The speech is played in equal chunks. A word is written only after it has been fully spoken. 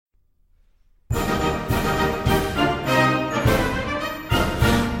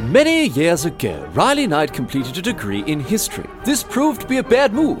Many years ago, Riley Knight completed a degree in history. This proved to be a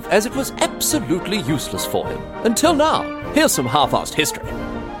bad move, as it was absolutely useless for him. Until now. Here's some half-assed history.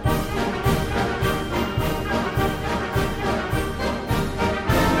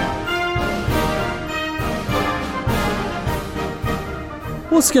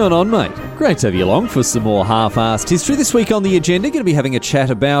 What's going on, mate? Great to have you along for some more half-assed history. This week on the agenda, going to be having a chat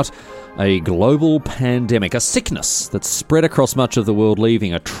about a global pandemic, a sickness that's spread across much of the world,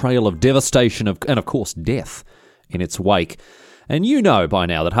 leaving a trail of devastation and, of course, death in its wake. And you know by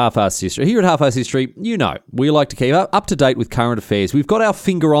now that Half-Assed History, here at Half-Assed History, you know, we like to keep up to date with current affairs. We've got our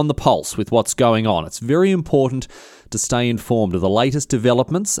finger on the pulse with what's going on. It's very important to stay informed of the latest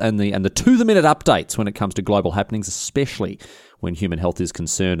developments and the to-the-minute updates when it comes to global happenings, especially when human health is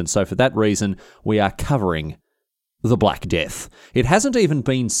concerned. And so for that reason, we are covering the Black Death. It hasn't even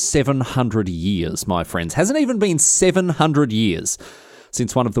been 700 years, my friends. Hasn't even been 700 years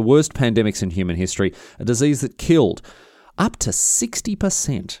since one of the worst pandemics in human history, a disease that killed up to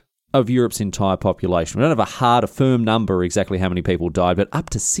 60% of Europe's entire population. We don't have a firm number exactly how many people died, but up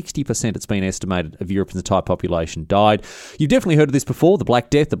to 60% it's been estimated of Europe's entire population died. You've definitely heard of this before, the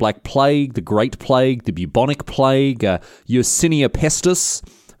Black Death, the Black Plague, the Great Plague, the Bubonic Plague, Yersinia pestis,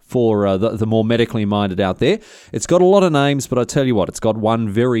 for the more medically minded out there. It's got a lot of names, but I tell you what, it's got one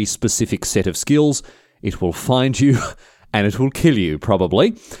very specific set of skills. It will find you and it will kill you,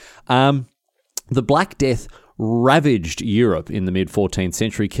 probably. The Black Death ravaged Europe in the mid-14th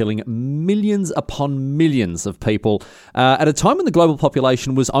century, killing millions upon millions of people at a time when the global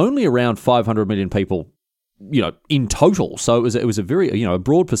population was only around 500 million people, in total. So it was a very, a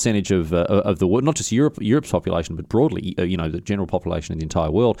broad percentage of the world, not just Europe's population, but broadly, the general population of the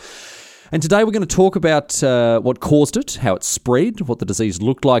entire world. And today we're going to talk about what caused it, how it spread, what the disease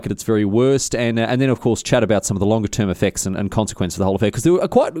looked like at its very worst, and then, of course, chat about some of the longer-term effects and consequences of the whole affair, because there were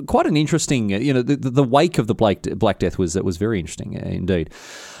quite an interesting, the wake of the Black Death was very interesting indeed.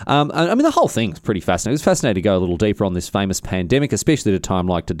 I mean, the whole thing's pretty fascinating. It was fascinating to go a little deeper on this famous pandemic, especially at a time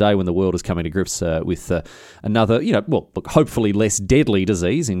like today when the world is coming to grips with another, hopefully less deadly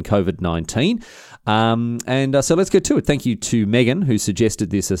disease in COVID-19. So let's get to it. Thank you to Megan, who suggested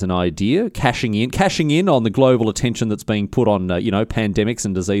this as an idea, cashing in on the global attention that's being put on, pandemics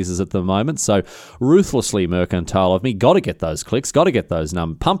and diseases at the moment. So ruthlessly mercantile of me. Got to get those clicks, got to get those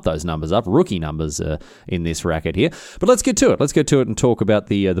pump those numbers up, rookie numbers in this racket here. But let's get to it. Let's get to it and talk about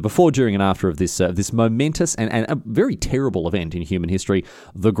the before, during, and after of this momentous and a very terrible event in human history,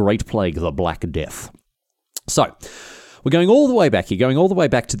 the Great Plague, the Black Death. So, we're going all the way back here,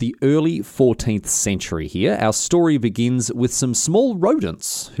 to the early 14th century here. Our story begins with some small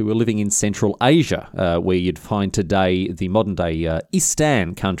rodents who were living in Central Asia, where you'd find today the modern-day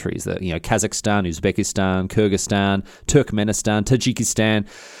Istan countries, Kazakhstan, Uzbekistan, Kyrgyzstan, Turkmenistan, Tajikistan.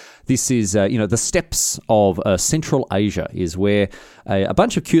 This is, the steppes of Central Asia is where a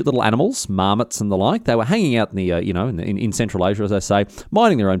bunch of cute little animals, marmots and the like, they were hanging out in the, in Central Asia, as I say,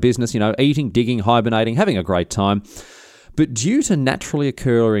 minding their own business, eating, digging, hibernating, having a great time. But due to naturally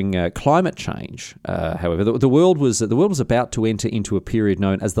occurring climate change, however, the world was about to enter into a period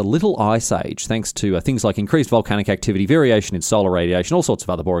known as the Little Ice Age, thanks to things like increased volcanic activity, variation in solar radiation, all sorts of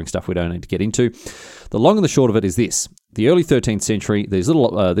other boring stuff we don't need to get into. The long and the short of it is this: the early 13th century, these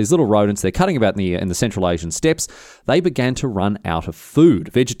little rodents, they're cutting about in the Central Asian steppes. They began to run out of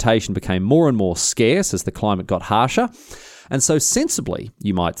food. Vegetation became more and more scarce as the climate got harsher, and so sensibly,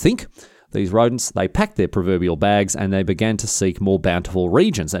 you might think, these rodents, they packed their proverbial bags and they began to seek more bountiful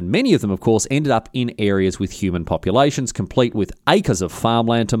regions. And many of them, of course, ended up in areas with human populations, complete with acres of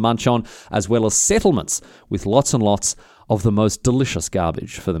farmland to munch on, as well as settlements with lots and lots of the most delicious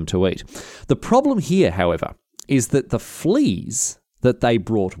garbage for them to eat. The problem here, however, is that the fleas that they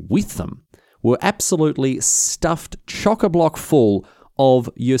brought with them were absolutely stuffed chock-a-block full of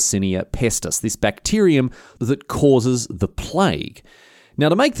Yersinia pestis, this bacterium that causes the plague. Now,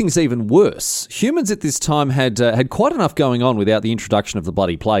 to make things even worse, humans at this time had quite enough going on without the introduction of the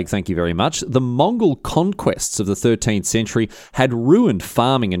bloody plague, thank you very much. The Mongol conquests of the 13th century had ruined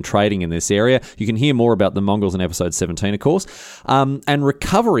farming and trading in this area. You can hear more about the Mongols in episode 17, of course. And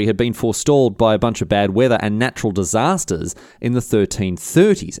recovery had been forestalled by a bunch of bad weather and natural disasters in the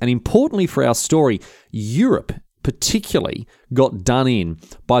 1330s. And importantly for our story, Europe particularly got done in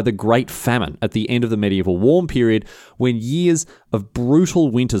by the Great Famine at the end of the medieval warm period, when years of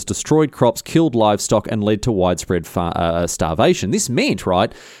brutal winters destroyed crops, killed livestock, and led to widespread starvation. This meant,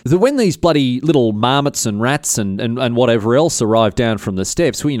 right, that when these bloody little marmots and rats and whatever else arrived down from the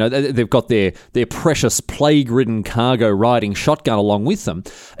steppes, well, they've got their precious plague-ridden cargo riding shotgun along with them.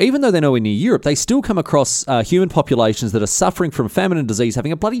 Even though they're nowhere near Europe, they still come across human populations that are suffering from famine and disease,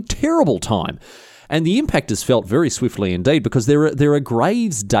 having a bloody terrible time. And the impact is felt very swiftly indeed, because there are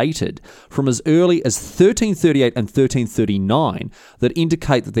graves dated from as early as 1338 and 1339 that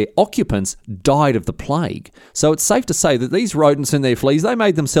indicate that their occupants died of the plague. So it's safe to say that these rodents and their fleas, they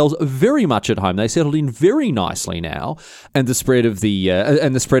made themselves very much at home. They settled in very nicely now, and the spread of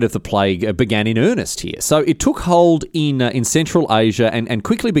the plague began in earnest here. So it took hold in Central Asia and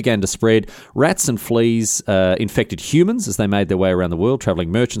quickly began to spread. Rats and fleas infected humans as they made their way around the world, traveling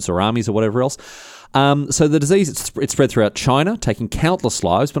merchants or armies or whatever else. So the disease, it spread throughout China, taking countless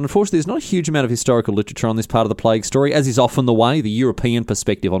lives, but unfortunately there's not a huge amount of historical literature on this part of the plague story. As is often the way, the European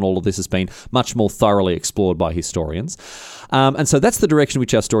perspective on all of this has been much more thoroughly explored by historians. And so that's the direction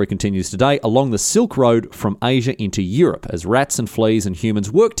which our story continues today, along the Silk Road from Asia into Europe, as rats and fleas and humans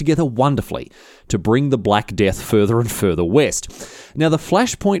work together wonderfully to bring the Black Death further and further west. Now, the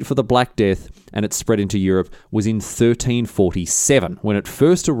flashpoint for the Black Death and its spread into Europe was in 1347, when it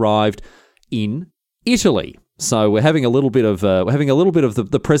first arrived in Italy. So we're having a little bit of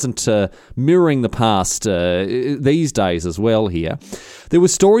the present mirroring the past these days as well here. There were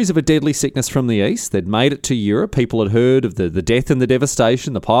stories of a deadly sickness from the east. They'd made it to Europe. People had heard of the death and the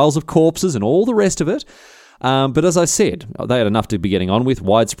devastation, the piles of corpses and all the rest of it. But as I said, they had enough to be getting on with: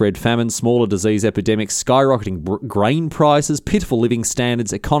 widespread famine, smaller disease epidemics, skyrocketing grain prices, pitiful living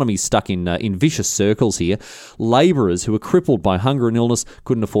standards, economies stuck in vicious circles here. Labourers who were crippled by hunger and illness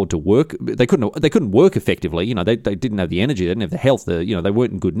couldn't afford to work. They couldn't work effectively. They didn't have the energy, they didn't have the health. They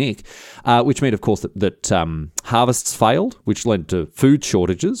weren't in good nick, which meant, of course, that harvests failed, which led to food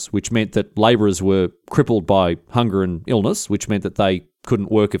shortages, which meant that labourers were crippled by hunger and illness, which meant that they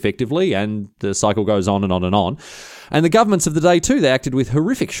couldn't work effectively, and the cycle goes on and on and on. And the governments of the day too, they acted with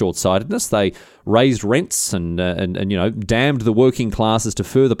horrific short-sightedness. They raised rents and damned the working classes to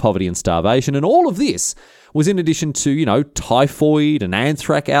further poverty and starvation. And all of this was in addition to, typhoid and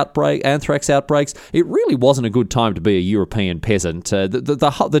anthrax outbreaks. It really wasn't a good time to be a European peasant.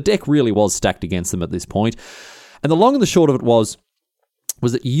 The deck really was stacked against them at this point. And the long and the short of it was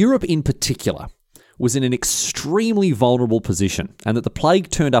that Europe in particular was in an extremely vulnerable position, and that the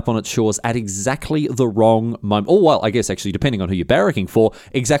plague turned up on its shores at exactly the wrong moment. Or, well, I guess actually, depending on who you're barracking for,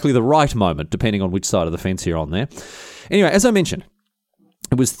 exactly the right moment, depending on which side of the fence you're on there. Anyway, as I mentioned,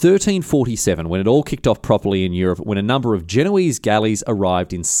 it was 1347 when it all kicked off properly in Europe, when a number of Genoese galleys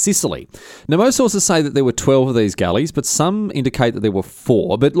arrived in Sicily. Now, most sources say that there were 12 of these galleys, but some indicate that there were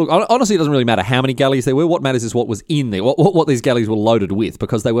 4. But look, honestly, it doesn't really matter how many galleys there were. What matters is what was in there, what these galleys were loaded with,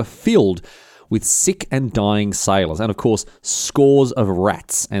 because they were filled with sick and dying sailors, and of course, scores of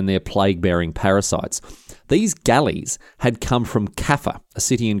rats and their plague-bearing parasites. These galleys had come from Kaffa, a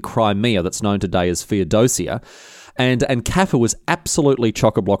city in Crimea that's known today as Feodosia, and Kaffa was absolutely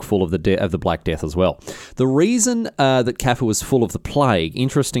chock-a-block full of the Black Death as well. The reason that Kaffa was full of the plague,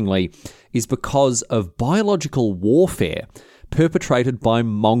 interestingly, is because of biological warfare perpetrated by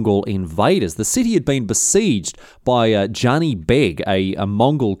Mongol invaders. The city had been besieged by Jani Beg, a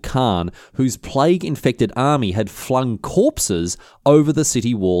Mongol Khan, whose plague-infected army had flung corpses over the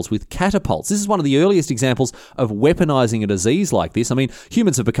city walls with catapults. This is one of the earliest examples of weaponizing a disease like this. I mean,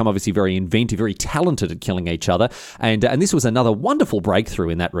 humans have become obviously very inventive, very talented at killing each other, and this was another wonderful breakthrough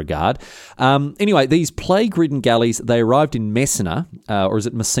in that regard. Anyway, these plague-ridden galleys, they arrived in Messina, or is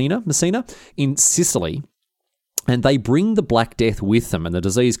it Messina, in Sicily, and they bring the Black Death with them, and the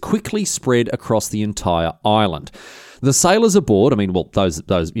disease quickly spread across the entire island. The sailors aboard, those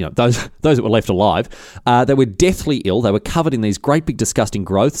that were left alive, they were deathly ill. They were covered in these great big disgusting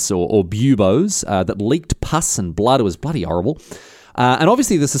growths or buboes that leaked pus and blood. It was bloody horrible. And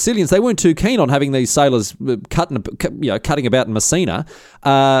obviously the Sicilians, they weren't too keen on having these sailors cutting about in Messina.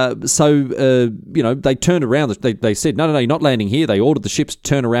 So they turned around. They said, no, you're not landing here. They ordered the ships to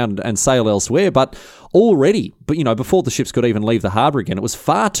turn around and sail elsewhere. But already, before the ships could even leave the harbour again, it was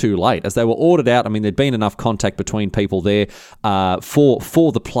far too late. As they were ordered out, there'd been enough contact between people there for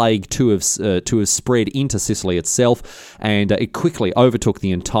the plague to have spread into Sicily itself, and it quickly overtook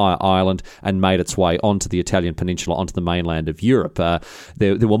the entire island and made its way onto the Italian peninsula, onto the mainland of Europe.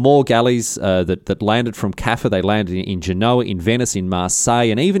 There were more galleys that landed from Caffa. They landed in Genoa, in Venice, in Marseille,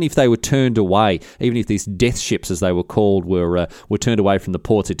 and even if they were turned away, even if these death ships, as they were called, were turned away from the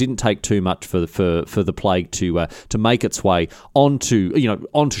ports, it didn't take too much for the plague to make its way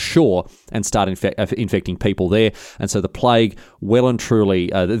onto shore and start infecting people there. And so the plague, well and truly,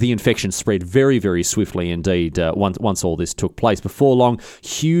 the infection spread very, very swiftly indeed once all this took place. Before long,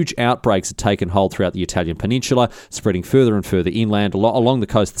 huge outbreaks had taken hold throughout the Italian peninsula, spreading further and further inland along the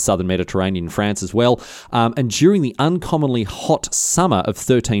coast of the southern Mediterranean in France as well. And during the uncommonly hot summer of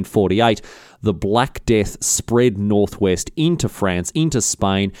 1348, the Black Death spread northwest into France, into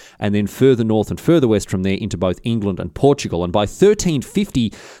Spain, and then further north and further west from there into both England and Portugal. And by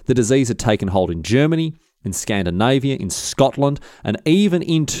 1350, the disease had taken hold in Germany, in Scandinavia, in Scotland, and even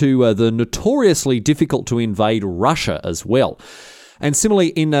into the notoriously difficult to invade Russia as well. And similarly,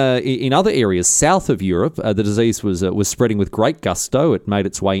 in other areas south of Europe, the disease was spreading with great gusto. It made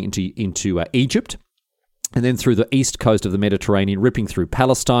its way into Egypt, and then through the east coast of the Mediterranean, ripping through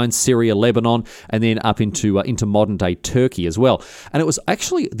Palestine, Syria, Lebanon, and then up into modern-day Turkey as well. And it was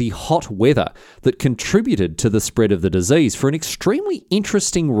actually the hot weather that contributed to the spread of the disease for an extremely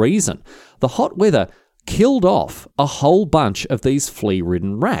interesting reason. The hot weather killed off a whole bunch of these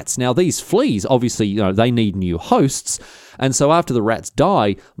flea-ridden rats. Now, these fleas, obviously, they need new hosts, and so after the rats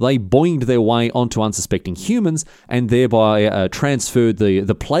die, they boinged their way onto unsuspecting humans and thereby transferred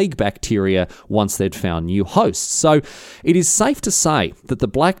the plague bacteria once they'd found new hosts. So it is safe to say that the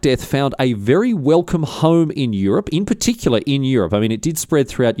Black Death found a very welcome home in Europe, in particular in Europe. I mean, it did spread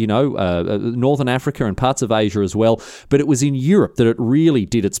throughout, Northern Africa and parts of Asia as well, but it was in Europe that it really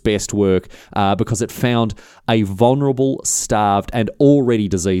did its best work because it found a vulnerable, starved, and already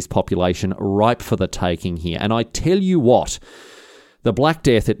diseased population ripe for the taking here. And I tell you what, the Black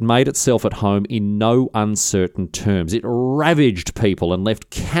Death, it made itself at home in no uncertain terms. It ravaged people and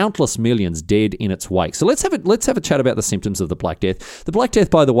left countless millions dead in its wake. So let's have a chat about the symptoms of the Black Death. The Black Death,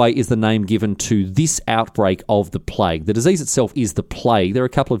 by the way, is the name given to this outbreak of the plague. The disease itself is the plague. There are a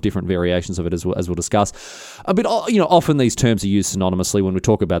couple of different variations of it as we'll discuss. But often these terms are used synonymously. When we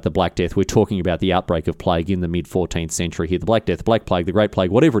talk about the Black Death, we're talking about the outbreak of plague in the mid-14th century here. The Black Death, the Black Plague, the Great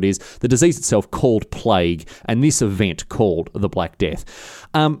Plague, whatever it is, the disease itself called plague, and this event called the Black Death.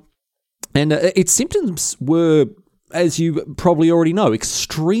 And its symptoms were, as you probably already know,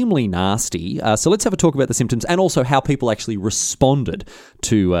 extremely nasty. So let's have a talk about the symptoms and also how people actually responded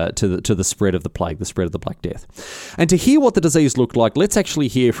to the spread of the plague, the spread of the Black Death. And to hear what the disease looked like, let's actually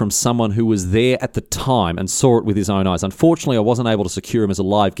hear from someone who was there at the time and saw it with his own eyes. Unfortunately, I wasn't able to secure him as a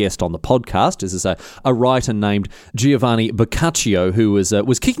live guest on the podcast. This is a writer named Giovanni Boccaccio who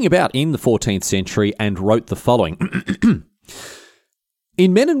was kicking about in the 14th century and wrote the following.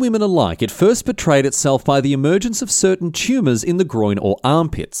 In men and women alike, it first betrayed itself by the emergence of certain tumours in the groin or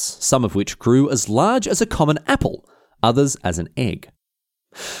armpits, some of which grew as large as a common apple, others as an egg.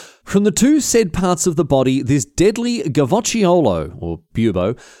 From the two said parts of the body, this deadly gavocciolo, or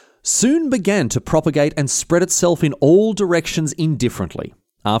bubo, soon began to propagate and spread itself in all directions indifferently,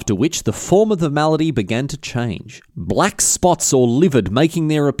 after which the form of the malady began to change, black spots or livid making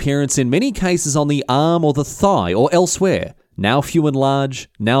their appearance in many cases on the arm or the thigh or elsewhere, now few and large,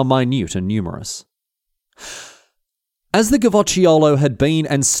 now minute and numerous. As the gavocciolo had been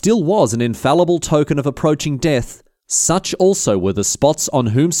and still was an infallible token of approaching death, such also were the spots on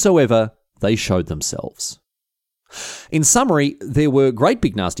whomsoever they showed themselves. In summary, there were great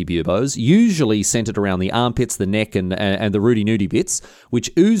big nasty buboes, usually centred around the armpits, the neck and the rooty-nooty bits,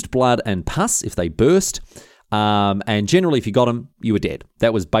 which oozed blood and pus if they burst. And generally, if you got them, you were dead.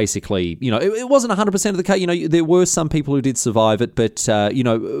 That was basically, it wasn't 100% of the case. There were some people who did survive it, but,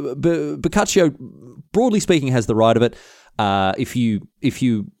 Boccaccio, broadly speaking, has the right of it. If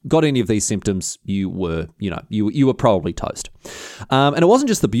you got any of these symptoms, you were probably toast. And it wasn't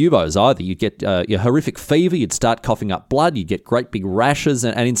just the buboes either. You'd get your horrific fever, you'd start coughing up blood, you'd get great big rashes,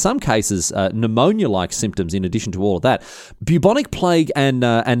 and in some cases, pneumonia-like symptoms in addition to all of that. Bubonic plague and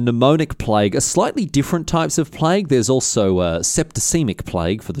pneumonic plague are slightly different types of plague. There's also septicemic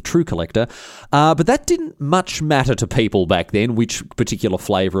plague for the true collector. But that didn't much matter to people back then, which particular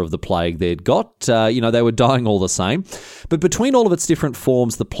flavour of the plague they'd got. They were dying all the same. But between all of its different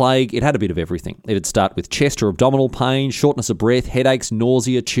forms, the plague, it had a bit of everything. It'd start with chest or abdominal pain, shortness of breath, headaches,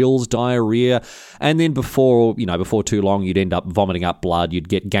 nausea, chills, diarrhea, and then before too long, you'd end up vomiting up blood, you'd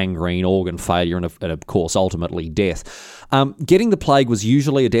get gangrene, organ failure, and of course, ultimately death. Getting the plague was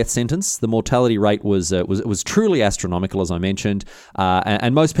usually a death sentence. The mortality rate was truly astronomical, as I mentioned,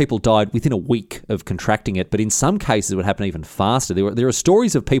 and most people died within a week of contracting it. But in some cases, it would happen even faster. There are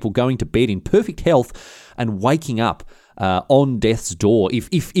stories of people going to bed in perfect health and waking up on death's door,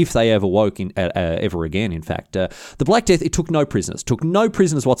 if they ever woke ever again, in fact. The Black Death, it took no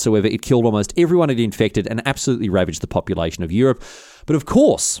prisoners whatsoever. It killed almost everyone it infected and absolutely ravaged the population of Europe. But of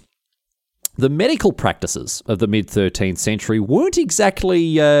course, the medical practices of the mid-13th century weren't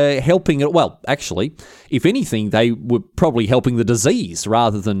exactly helping it. Well, actually, if anything, they were probably helping the disease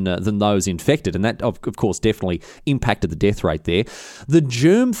rather than those infected, and that, of course, definitely impacted the death rate there. The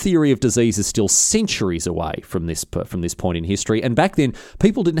germ theory of disease is still centuries away from this point in history, and back then,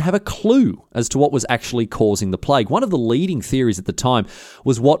 people didn't have a clue as to what was actually causing the plague. One of the leading theories at the time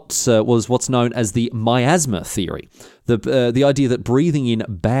was what's known as the miasma theory. The idea that breathing in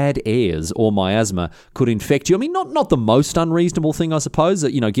bad airs or miasma could infect you. I mean, not the most unreasonable thing, I suppose,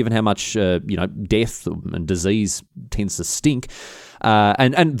 given how much, death and disease tends to stink.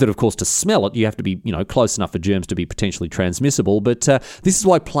 And that, of course, to smell it, you have to be, close enough for germs to be potentially transmissible. But this is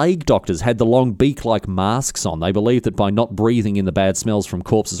why plague doctors had the long beak-like masks on. They believed that by not breathing in the bad smells from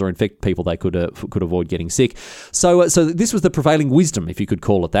corpses or infected people, they could avoid getting sick. So this was the prevailing wisdom, if you could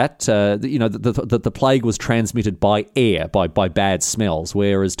call it that. The plague was transmitted by air, by bad smells.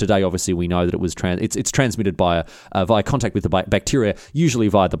 Whereas today, obviously, we know that it's transmitted via contact with the bacteria, usually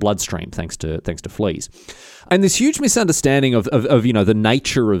via the bloodstream, thanks to fleas. And this huge misunderstanding of the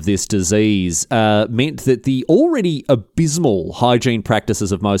nature of this disease meant that the already abysmal hygiene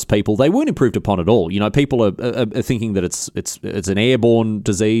practices of most people, they weren't improved upon at all. People are thinking that it's an airborne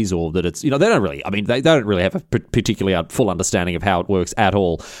disease, or that it's, they don't really have a particularly full understanding of how it works at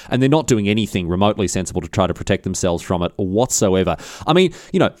all, and they're not doing anything remotely sensible to try to protect themselves from it whatsoever. I mean,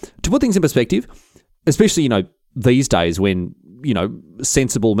 to put things in perspective, especially these days when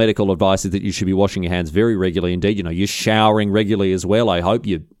sensible medical advice is that you should be washing your hands very regularly indeed. You're showering regularly as well, I hope,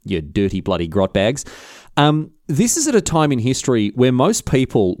 you dirty bloody grot bags. This is at a time in history where most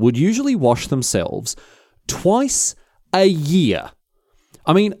people would usually wash themselves twice a year.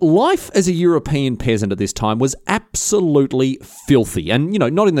 I mean, life as a European peasant at this time was absolutely filthy, and,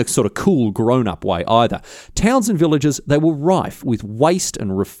 not in the sort of cool, grown-up way either. Towns and villages, they were rife with waste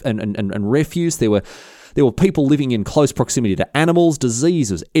and refuse. There were people living in close proximity to animals.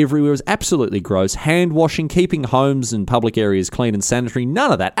 Disease was everywhere. It was absolutely gross. Hand washing, keeping homes and public areas clean and sanitary.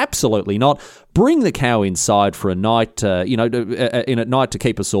 None of that. Absolutely not. Bring the cow inside for a night, in at night to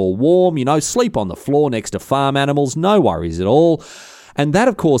keep us all warm. Sleep on the floor next to farm animals. No worries at all. And that,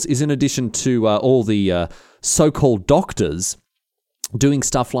 of course, is in addition to all the so-called doctors doing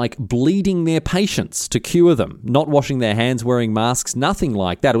stuff like bleeding their patients to cure them, not washing their hands, wearing masks, nothing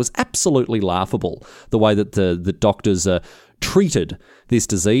like that. It was absolutely laughable, the way that the doctors treated this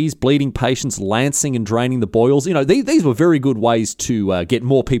disease, bleeding patients, lancing and draining the boils. These were very good ways to get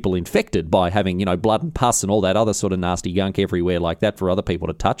more people infected by having, blood and pus and all that other sort of nasty gunk everywhere like that for other people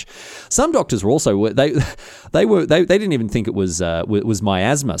to touch. Some doctors were also, they didn't even think it was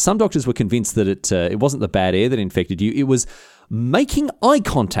miasma. Some doctors were convinced that it wasn't the bad air that infected you, it was making eye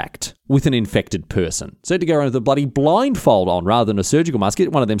contact with an infected person. So to go around with a bloody blindfold on rather than a surgical mask.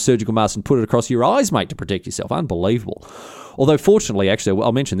 Get one of them surgical masks and put it across your eyes, mate, to protect yourself. Unbelievable. Although fortunately, actually,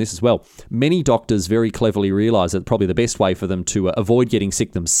 I'll mention this as well, many doctors very cleverly realised that probably the best way for them to avoid getting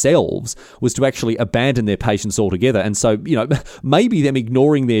sick themselves was to actually abandon their patients altogether. And so, maybe them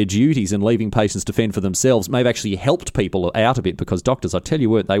ignoring their duties and leaving patients to fend for themselves may have actually helped people out a bit, because doctors, I tell you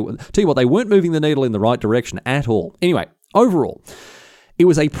what, they weren't moving the needle in the right direction at all. Anyway, overall, it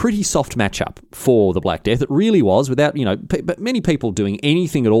was a pretty soft matchup for the Black Death. It really was, without, many people doing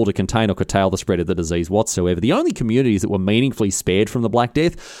anything at all to contain or curtail the spread of the disease whatsoever. The only communities that were meaningfully spared from the Black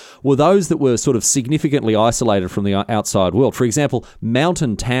Death were those that were sort of significantly isolated from the outside world. For example,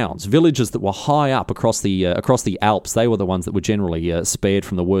 mountain towns, villages that were high up across the Alps, they were the ones that were generally spared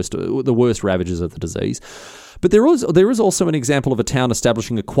from the worst ravages of the disease. But there is also an example of a town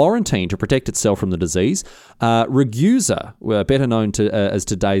establishing a quarantine to protect itself from the disease. Ragusa, better known as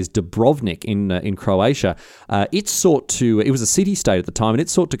today's Dubrovnik in Croatia, it was a city-state at the time, and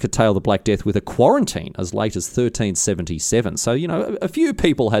it sought to curtail the Black Death with a quarantine as late as 1377. So, a few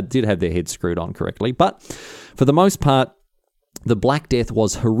people did have their heads screwed on correctly. But for the most part, the Black Death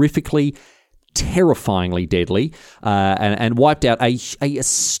was horrifically, terrifyingly deadly, and wiped out a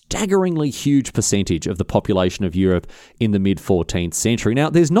staggeringly huge percentage of the population of Europe in the mid-14th century. Now,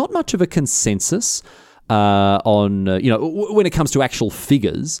 there's not much of a consensus on, when it comes to actual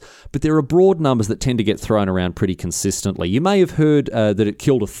figures, but there are broad numbers that tend to get thrown around pretty consistently. You may have heard that it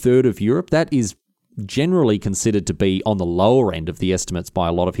killed a third of Europe. That is generally considered to be on the lower end of the estimates by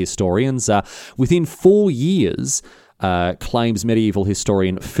a lot of historians. Within 4 years, claims medieval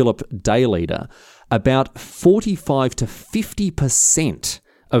historian Philip Dayleader, about 45 to 50%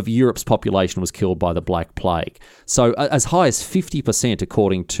 of Europe's population was killed by the Black Plague. So as high as 50%,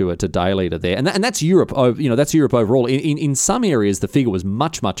 according to Dayleader there. And that's Europe. That's Europe overall. In some areas, the figure was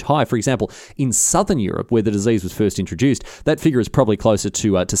much, much higher. For example, in southern Europe, where the disease was first introduced, that figure is probably closer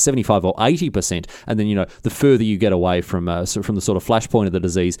to 75 or 80%. And then, the further you get away from the sort of flashpoint of the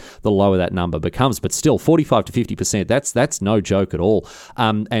disease, the lower that number becomes. But still, 45 to 50%, that's no joke at all.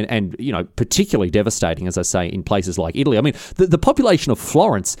 And particularly devastating, as I say, in places like Italy. I mean, the population of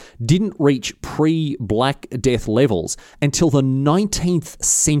Florence didn't reach pre-Black Death levels until the 19th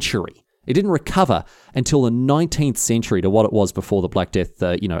century. It didn't recover until the 19th century to what it was before the Black Death,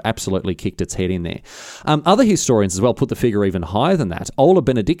 absolutely kicked its head in there. Other historians as well put the figure even higher than that. Ola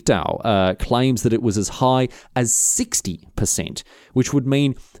Benedictau claims that it was as high as 60%, which would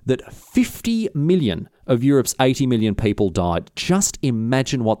mean that 50 million of Europe's 80 million people died. Just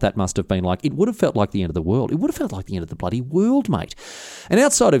imagine what that must have been like. It would have felt like the end of the world. It would have felt like the end of the bloody world, mate. And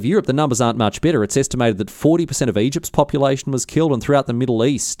outside of Europe, the numbers aren't much better. It's estimated that 40% of Egypt's population was killed, and throughout the Middle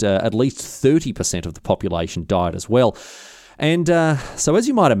East, at least 30% of the population died as well. And so as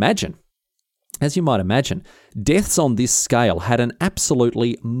you might imagine, deaths on this scale had an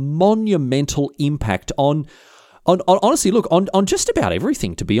absolutely monumental impact on honestly, look, on just about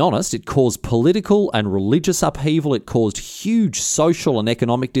everything, to be honest. It caused political and religious upheaval. It caused huge social and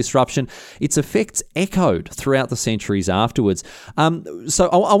economic disruption. Its effects echoed throughout the centuries afterwards. So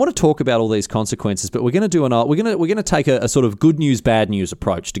I want to talk about all these consequences, but we're going to take a sort of good news, bad news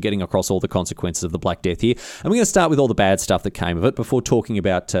approach to getting across all the consequences of the Black Death here. And we're going to start with all the bad stuff that came of it before talking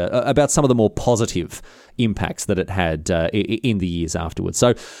about some of the more positive impacts that it had in the years afterwards.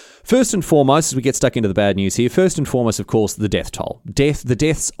 So first and foremost, as we get stuck into the bad news here, first and foremost, of course, the death toll. The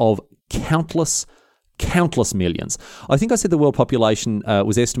deaths of countless millions. I think I said the world population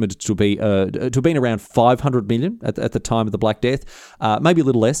was estimated to have been around 500 million at the time of the Black Death, maybe a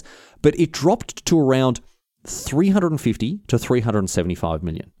little less, but it dropped to around 350 to 375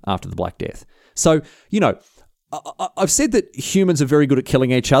 million after the Black Death. So, I've said that humans are very good at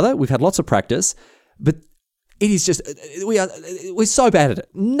killing each other. We've had lots of practice, but it is just, we're so bad at it.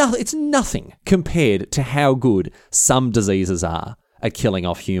 It's nothing compared to how good some diseases are at killing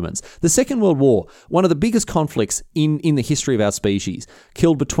off humans. The Second World War, one of the biggest conflicts in the history of our species,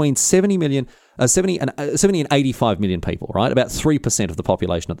 killed between 70 and 85 million people, right? About 3% of the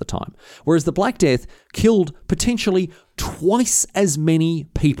population at the time. Whereas the Black Death killed potentially twice as many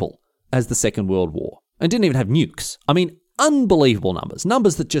people as the Second World War and didn't even have nukes. I mean, unbelievable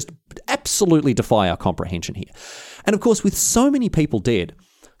numbers that just absolutely defy our comprehension here. And of course, with so many people dead,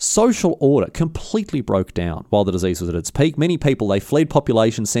 social order completely broke down while the disease was at its peak. Many people, they fled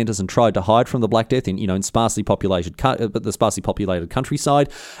population centres and tried to hide from the Black Death in sparsely populated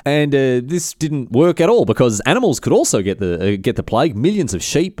countryside. And this didn't work at all because animals could also get the plague. Millions of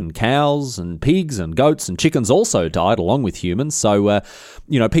sheep and cows and pigs and goats and chickens also died along with humans. So,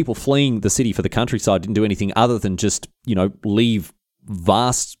 people fleeing the city for the countryside didn't do anything other than just, leave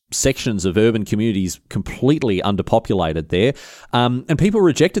vast sections of urban communities completely underpopulated there. And people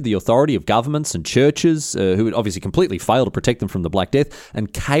rejected the authority of governments and churches, who would obviously completely fail to protect them from the Black Death,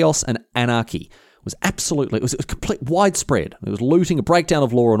 and chaos and anarchy was complete widespread. It was looting, a breakdown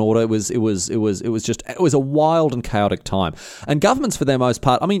of law and order. It was a wild and chaotic time. And governments, for their most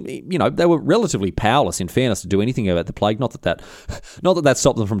part, I mean, they were relatively powerless, in fairness, to do anything about the plague. Not that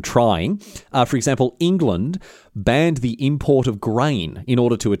stopped them from trying. For example, England banned the import of grain in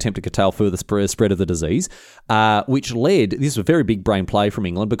order to attempt to curtail further spread of the disease, which led, this was a very big brain play from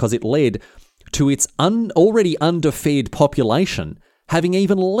England, because it led to its already underfed population having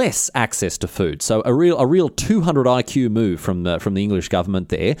even less access to food. So a real 200 IQ move from the English government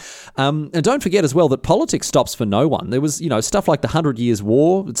there. And don't forget as well that politics stops for no one. There was, stuff like the 100 Years'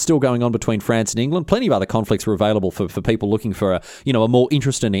 War. It's still going on between France and England. Plenty of other conflicts were available for people looking for a more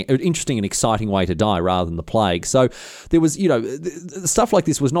interesting and exciting way to die rather than the plague. So there was, stuff like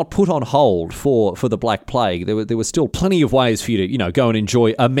this was not put on hold for the Black Plague. There was still plenty of ways for you to, go and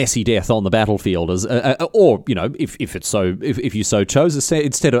enjoy a messy death on the battlefield, or if you so chose,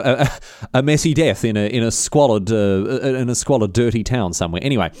 instead of a messy death in a squalid, dirty town somewhere.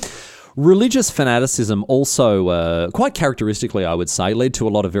 Anyway, Religious fanaticism also, quite characteristically, I would say, led to a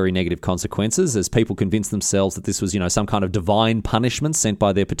lot of very negative consequences as people convinced themselves that this was, some kind of divine punishment sent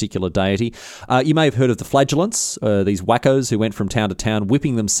by their particular deity. You may have heard of the flagellants, these wackos who went from town to town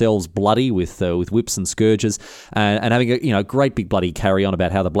whipping themselves bloody with whips and scourges and having a great big bloody carry-on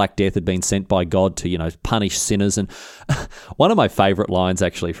about how the Black Death had been sent by God to, punish sinners. And one of my favourite lines,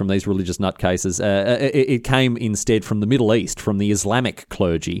 actually, from these religious nutcases, it came instead from the Middle East, from the Islamic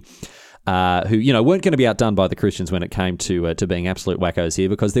clergy, who weren't going to be outdone by the Christians when it came to being absolute wackos here,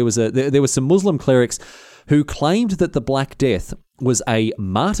 because there was some Muslim clerics who claimed that the Black Death was a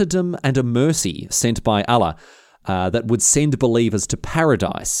martyrdom and a mercy sent by Allah that would send believers to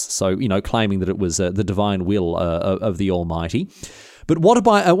paradise. So claiming that it was the divine will of the Almighty. But what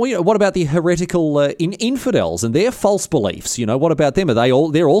about the heretical infidels and their false beliefs? What about them?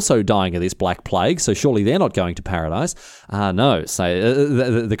 They're also dying of this black plague, so surely they're not going to paradise? No,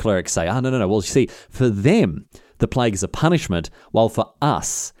 the clerics say, no. Well, you see, for them, the plague is a punishment, while for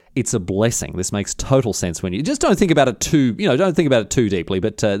us, it's a blessing. This makes total sense when you just don't think about it too deeply,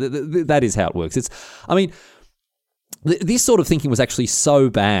 but that is how it works. This sort of thinking was actually so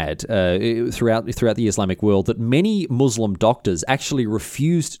bad throughout the Islamic world that many Muslim doctors actually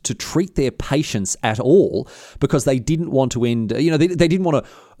refused to treat their patients at all because they didn't want to end, they didn't want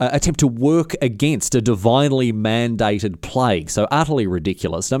to attempt to work against a divinely mandated plague. So utterly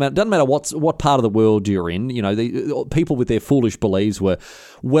ridiculous. Doesn't matter what part of the world you're in, the people with their foolish beliefs were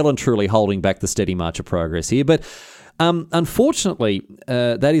well and truly holding back the steady march of progress here. But unfortunately,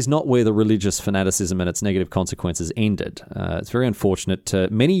 that is not where the religious fanaticism and its negative consequences ended. It's very unfortunate.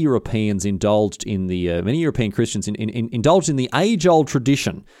 Many European Christians indulged in the age-old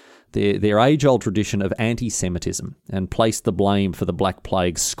tradition, their age-old tradition of anti-Semitism, and placed the blame for the Black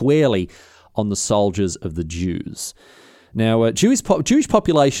Plague squarely on the soldiers of the Jews. Now, Jewish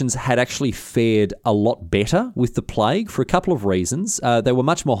populations had actually fared a lot better with the plague for a couple of reasons. They were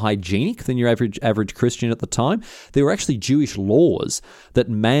much more hygienic than your average Christian at the time. There were actually Jewish laws that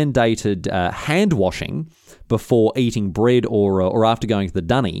mandated hand washing before eating bread or after going to the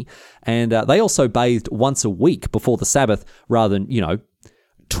dunny, and they also bathed once a week before the Sabbath rather than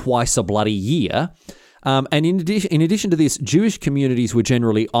twice a bloody year. And in addition to this, Jewish communities were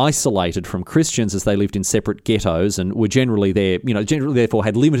generally isolated from Christians as they lived in separate ghettos and were generally therefore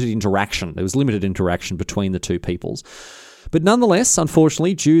had limited interaction. There was limited interaction between the two peoples. But nonetheless,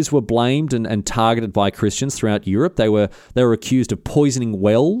 unfortunately, Jews were blamed and targeted by Christians throughout Europe. They were accused of poisoning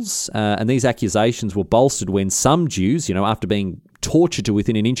wells, and these accusations were bolstered when some Jews, after being tortured to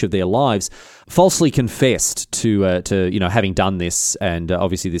within an inch of their lives, falsely confessed to having done this, and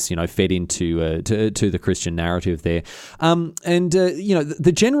obviously this fed into to the Christian narrative there.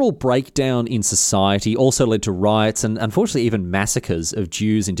 The general breakdown in society also led to riots and unfortunately even massacres of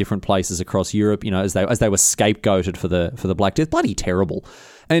Jews in different places across Europe. As they were scapegoated for the Black Death. Bloody terrible.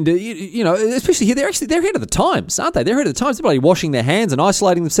 And, especially here, they're ahead of the times, aren't they? They're ahead of the times. They're bloody washing their hands and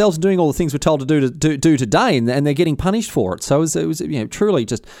isolating themselves and doing all the things we're told to do today, and they're getting punished for it. So it was truly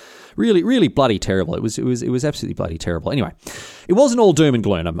just really, really bloody terrible. It was absolutely bloody terrible. Anyway, it wasn't all doom and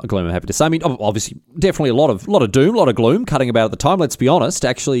gloom, I'm happy to say. I mean, obviously, definitely a lot of doom, a lot of gloom cutting about at the time, let's be honest.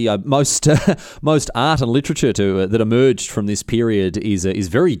 Actually, most art and literature that emerged from this period is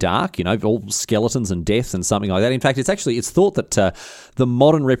very dark, all skeletons and death and something like that. In fact, it's thought that the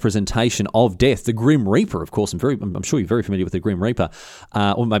modern representation of death, the Grim Reaper, of course, I'm sure you're very familiar with the Grim Reaper,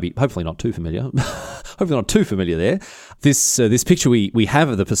 or maybe, hopefully not too familiar. Hopefully not too familiar there. This picture we have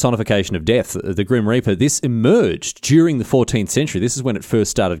of the personification of death, the Grim Reaper, this emerged during the 14th century. This is when it first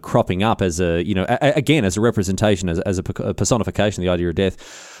started cropping up as again as a representation, as a personification of the idea of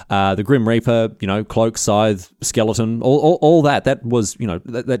death. The Grim Reaper, cloak, scythe, skeleton, all that was,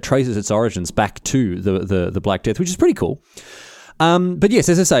 that traces its origins back to the Black Death, which is pretty cool. But yes,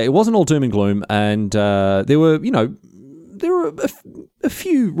 as I say, it wasn't all doom and gloom, and there were a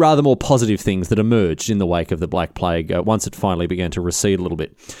few rather more positive things that emerged in the wake of the Black Plague once it finally began to recede a little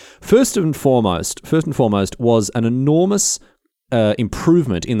bit. First and foremost was an enormous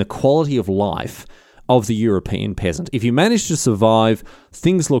improvement in the quality of life of the European peasant. If you managed to survive,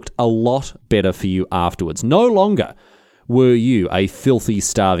 things looked a lot better for you afterwards. No longer were you a filthy,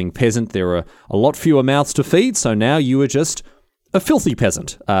 starving peasant. There were a lot fewer mouths to feed, so now you were just a filthy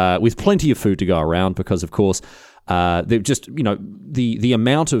peasant with plenty of food to go around because, of course, the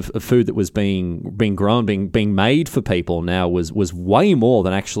amount of food that was being grown, being made for people now was way more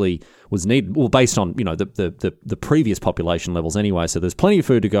than actually was needed. Well, based on the previous population levels anyway. So there's plenty of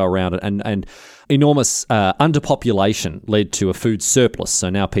food to go around, and enormous underpopulation led to a food surplus. So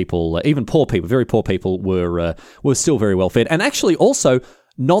now people, even poor people, very poor people, were still very well fed, and actually also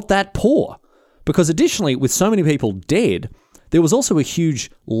not that poor. Because additionally, with so many people dead, there was also a huge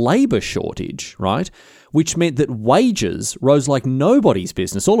labour shortage, right? Which meant that wages rose like nobody's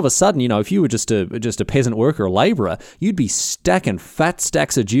business. All of a sudden, if you were just a peasant worker, a labourer, you'd be stacking fat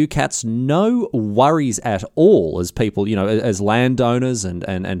stacks of ducats, no worries at all, as people, as landowners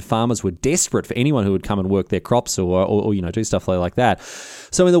and farmers were desperate for anyone who would come and work their crops or do stuff like that.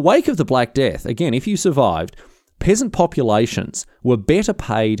 So in the wake of the Black Death, again, if you survived, peasant populations were better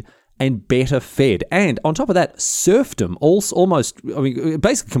paid and better fed. And on top of that, serfdom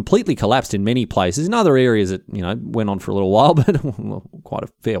basically completely collapsed in many places. In other areas, it, went on for a little while, but quite a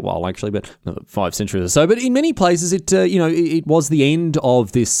fair while actually, but 5 centuries or so. But in many places, it was the end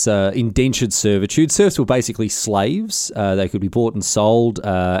of this indentured servitude. Serfs were basically slaves. They could be bought and sold.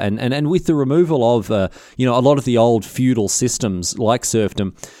 And with the removal of, a lot of the old feudal systems like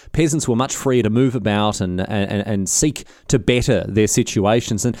serfdom, peasants were much freer to move about and seek to better their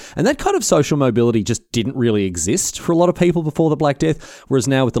situations. And that kind of social mobility just didn't really exist for a lot of people before the Black Death, whereas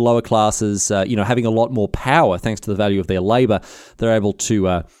now with the lower classes, having a lot more power thanks to the value of their labour, they're able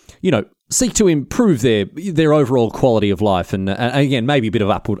to, seek to improve their overall quality of life, and again, maybe a bit of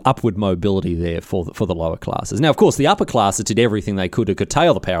upward mobility there for the lower classes. Now, of course, the upper classes did everything they could to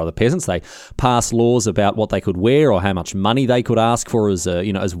curtail the power of the peasants. They passed laws about what they could wear or how much money they could ask for as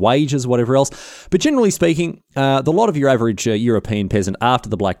wages, whatever else. But generally speaking, the lot of your average European peasant after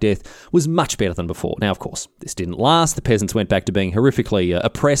the Black Death was much better than before. Now, of course, this didn't last. The peasants went back to being horrifically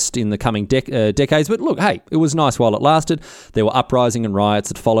oppressed in the coming decades. But look, hey, it was nice while it lasted. There were uprising and riots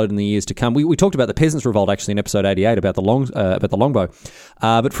that followed in the years to come. We talked about the Peasants' Revolt actually in episode 88 about the longbow.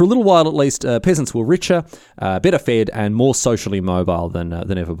 But for a little while at least, peasants were richer, better fed, and more socially mobile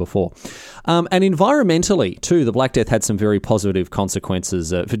than ever before. And environmentally too, the Black Death had some very positive consequences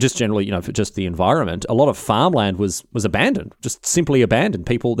for just generally, for just the environment. A lot of farmland was abandoned, just simply abandoned.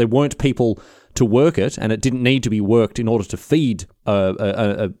 There weren't people to work it, and it didn't need to be worked in order to feed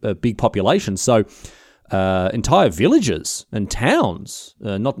a big population. So entire villages and towns,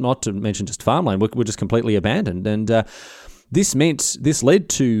 not to mention just farmland, were just completely abandoned. And this led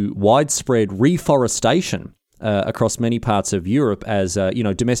to widespread reforestation across many parts of Europe as,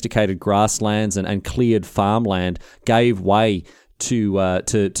 domesticated grasslands and cleared farmland gave way to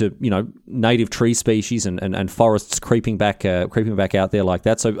native tree species and forests creeping back out there like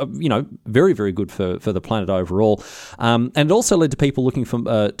that. So very, very good for the planet overall. And it also led to people looking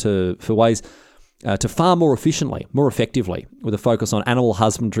for ways to farm more efficiently, more effectively, with a focus on animal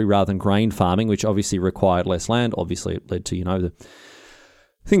husbandry rather than grain farming, which obviously required less land. Obviously, it led to the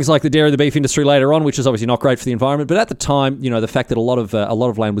things like the dairy and the beef industry later on, which is obviously not great for the environment. But at the time, the fact that a lot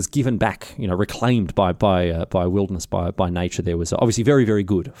of land was given back, reclaimed by wilderness, by nature, there was obviously very, very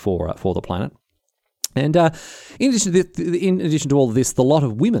good for the planet. And in addition to all of this, the lot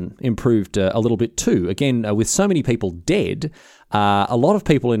of women improved a little bit too. Again, with so many people dead, a lot of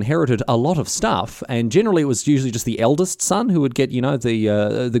people inherited a lot of stuff, and generally it was usually just the eldest son who would get,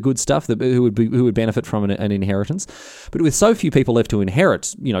 the good stuff, who would benefit from an inheritance. But with so few people left to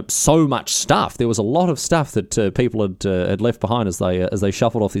inherit, so much stuff, there was a lot of stuff that people had left behind as they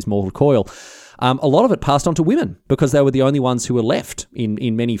shuffled off this mortal coil. A lot of it passed on to women because they were the only ones who were left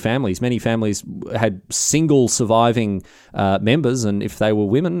in many families. Many families had single surviving members, and if they were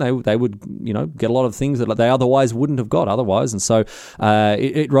women, they would get a lot of things that they otherwise wouldn't have got otherwise. And so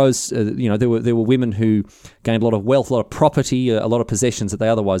it rose. There were women who gained a lot of wealth, a lot of property, a lot of possessions that they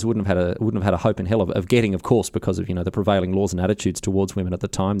otherwise wouldn't have had a hope in hell of getting, of course, because of the prevailing laws and attitudes towards women at the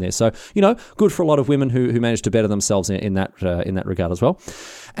time there. So good for a lot of women who managed to better themselves in that regard as well.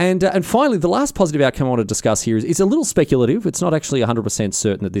 And finally, the last positive outcome I want to discuss here is a little speculative. It's not actually 100%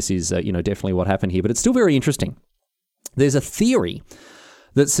 certain that this is definitely what happened here, but it's still very interesting. There's a theory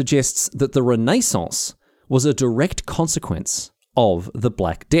that suggests that the Renaissance was a direct consequence of the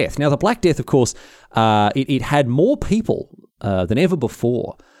Black Death. Now, the Black Death, of course, it had more people than ever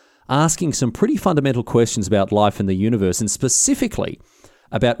before asking some pretty fundamental questions about life and the universe, and specifically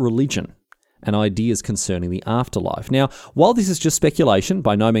about religion and ideas concerning the afterlife. Now, while this is just speculation,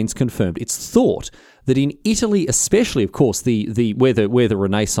 by no means confirmed, it's thought that in Italy, especially, of course, where the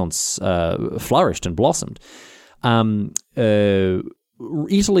Renaissance flourished and blossomed,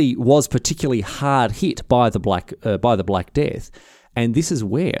 Italy was particularly hard hit by the Black Death, and this is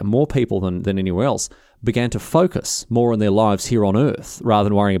where more people than anywhere else began to focus more on their lives here on Earth rather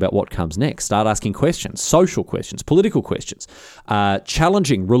than worrying about what comes next. Start asking questions, social questions, political questions,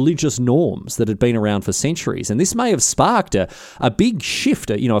 challenging religious norms that had been around for centuries. And this may have sparked a big shift,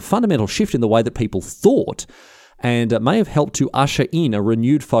 a fundamental shift in the way that people thought. and may have helped to usher in a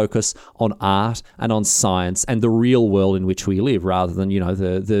renewed focus on art and on science and the real world in which we live, rather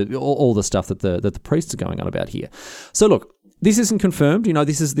than, all the stuff that the priests are going on about here. So look, this isn't confirmed.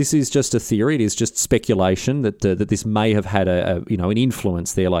 This is just a theory. It is just speculation that this may have had an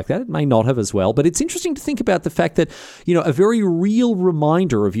influence there like that. It may not have as well. But it's interesting to think about the fact that, a very real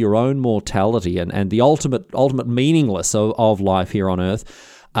reminder of your own mortality and the ultimate meaningless of life here on Earth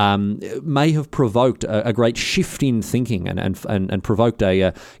may have provoked a great shift in thinking and provoked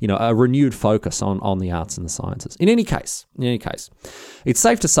a renewed focus on the arts and the sciences. In any case, it's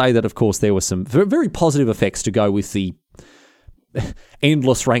safe to say that, of course, there were some very positive effects to go with the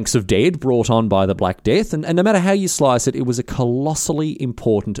endless ranks of dead brought on by the Black Death, and no matter how you slice it, it was a colossally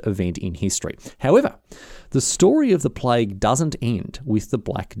important event in history. However, the story of the plague doesn't end with the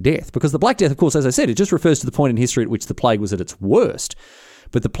Black Death, because the Black Death, of course, as I said, it just refers to the point in history at which the plague was at its worst.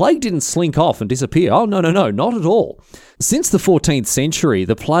 But the plague didn't slink off and disappear. Oh, no, not at all. Since the 14th century,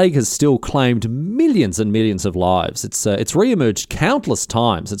 the plague has still claimed millions and millions of lives. It's re-emerged countless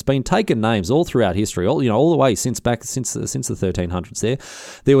times. It's been taken names all throughout history, all the way since the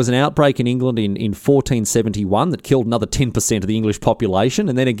 1300s. There was an outbreak in England in 1471 that killed another 10% of the English population,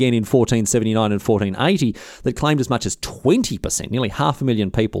 and then again in 1479 and 1480 that claimed as much as 20%. Nearly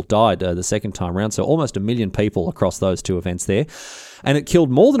 500,000 people died the second time around, so almost 1 million people across those two events there. And it killed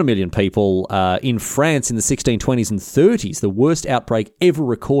more than 1 million people in France in the 1620s and 30s, the worst outbreak ever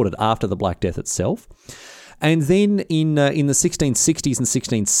recorded after the Black Death itself. And then in the 1660s and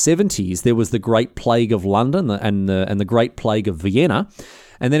 1670s, there was the Great Plague of London and the Great Plague of Vienna.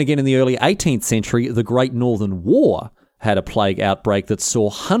 And then again in the early 18th century, the Great Northern War had a plague outbreak that saw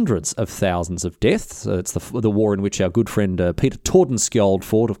hundreds of thousands of deaths. It's the war in which our good friend Peter Tordenskjold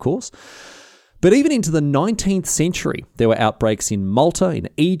fought, of course. But even into the 19th century, there were outbreaks in Malta, in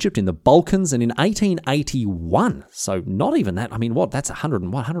Egypt, in the Balkans, and in 1881, so not even that, that's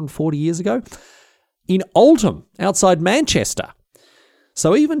 140 years ago, in Oldham, outside Manchester.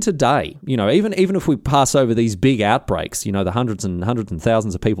 So even today, even if we pass over these big outbreaks, the hundreds and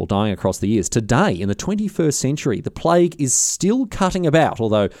thousands of people dying across the years, today, in the 21st century, the plague is still cutting about,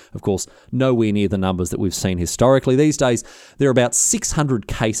 although, of course, nowhere near the numbers that we've seen historically. These days, there are about 600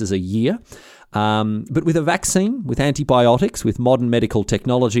 cases a year. But with a vaccine, with antibiotics, with modern medical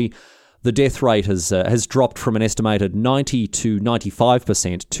technology, the death rate has dropped from an estimated 90 to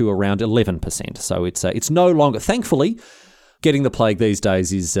 95% to around 11%. So it's no longer, thankfully, getting the plague these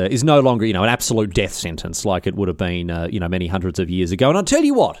days is no longer an absolute death sentence like it would have been many hundreds of years ago. And I'll tell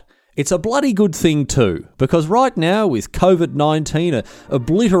you what, it's a bloody good thing too, because right now with COVID-19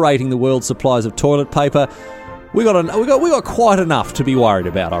 obliterating the world's supplies of toilet paper, we got quite enough to be worried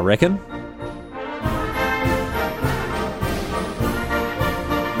about, I reckon.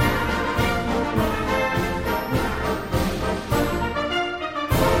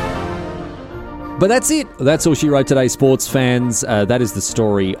 But that's it. That's all she wrote today, sports fans. That is the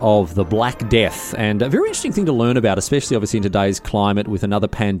story of the Black Death. And a very interesting thing to learn about, especially obviously in today's climate with another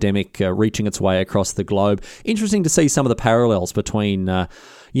pandemic reaching its way across the globe. Interesting to see some of the parallels between, some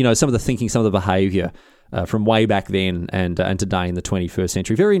of the thinking, some of the behaviour from way back then and today in the 21st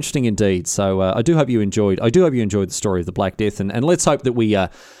century. Very interesting indeed. So I do hope you enjoyed the story of the Black Death. And let's hope that we...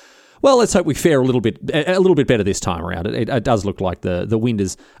 let's hope we fare a little bit better this time around. It does look like the wind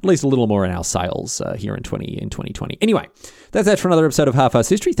is at least a little more in our sails here in 2020. Anyway, that's that for another episode of Half-Arsed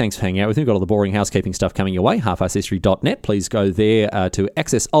History. Thanks for hanging out with me. We've got all the boring housekeeping stuff coming your way. halfarsedhistory.net. Please go there to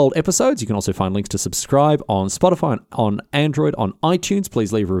access old episodes. You can also find links to subscribe on Spotify, on Android, on iTunes.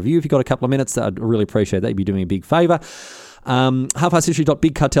 Please leave a review if you've got a couple of minutes. I'd really appreciate that. You'd be doing me a big favour.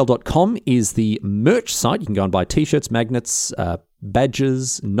 halfarsedhistory.bigcartel.com is the merch site. You can go and buy t-shirts, magnets,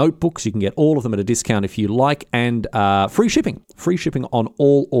 badges, notebooks. You can get all of them at a discount if you like, and free shipping on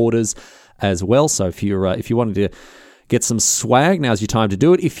all orders as well. So if you wanted to get some swag, now's your time to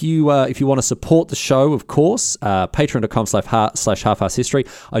do it. If you want to support the show, of course, patreon.com/halfarsedhistory. history.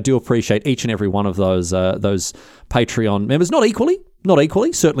 I do appreciate each and every one of those Patreon members. Not equally.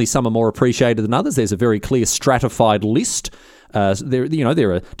 Certainly some are more appreciated than others. There's a very clear stratified list. There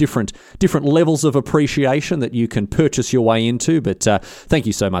are different levels of appreciation that you can purchase your way into. But thank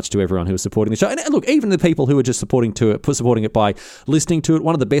you so much to everyone who is supporting the show. And look, even the people who are just supporting it by listening to it,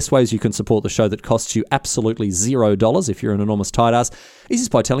 one of the best ways you can support the show that costs you absolutely $0 if you're an enormous tight ass is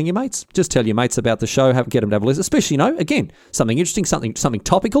just by telling your mates. Just tell your mates about the show, get them to have a listen, especially, again, something interesting, something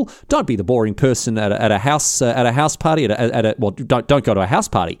topical. Don't be the boring person at a house party, don't go to a house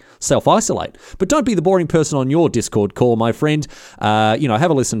party, self-isolate. But don't be the boring person on your Discord call, my friend. Have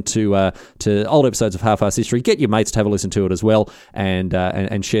a listen to old episodes of Half-Assed History. Get your mates to have a listen to it as well, and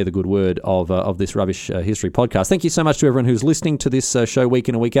share the good word of this rubbish history podcast. Thank you so much to everyone who's listening to this show week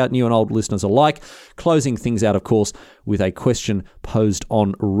in and week out, new and old listeners alike. Closing things out, of course, with a question posed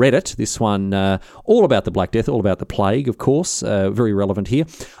on Reddit. This one all about the Black Death, all about the plague, of course, very relevant here.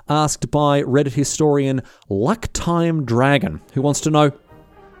 Asked by Reddit historian Lucktime Dragon, who wants to know,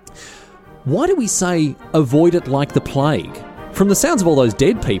 why do we say avoid it like the plague? From the sounds of all those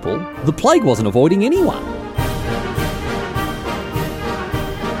dead people, the plague wasn't avoiding anyone.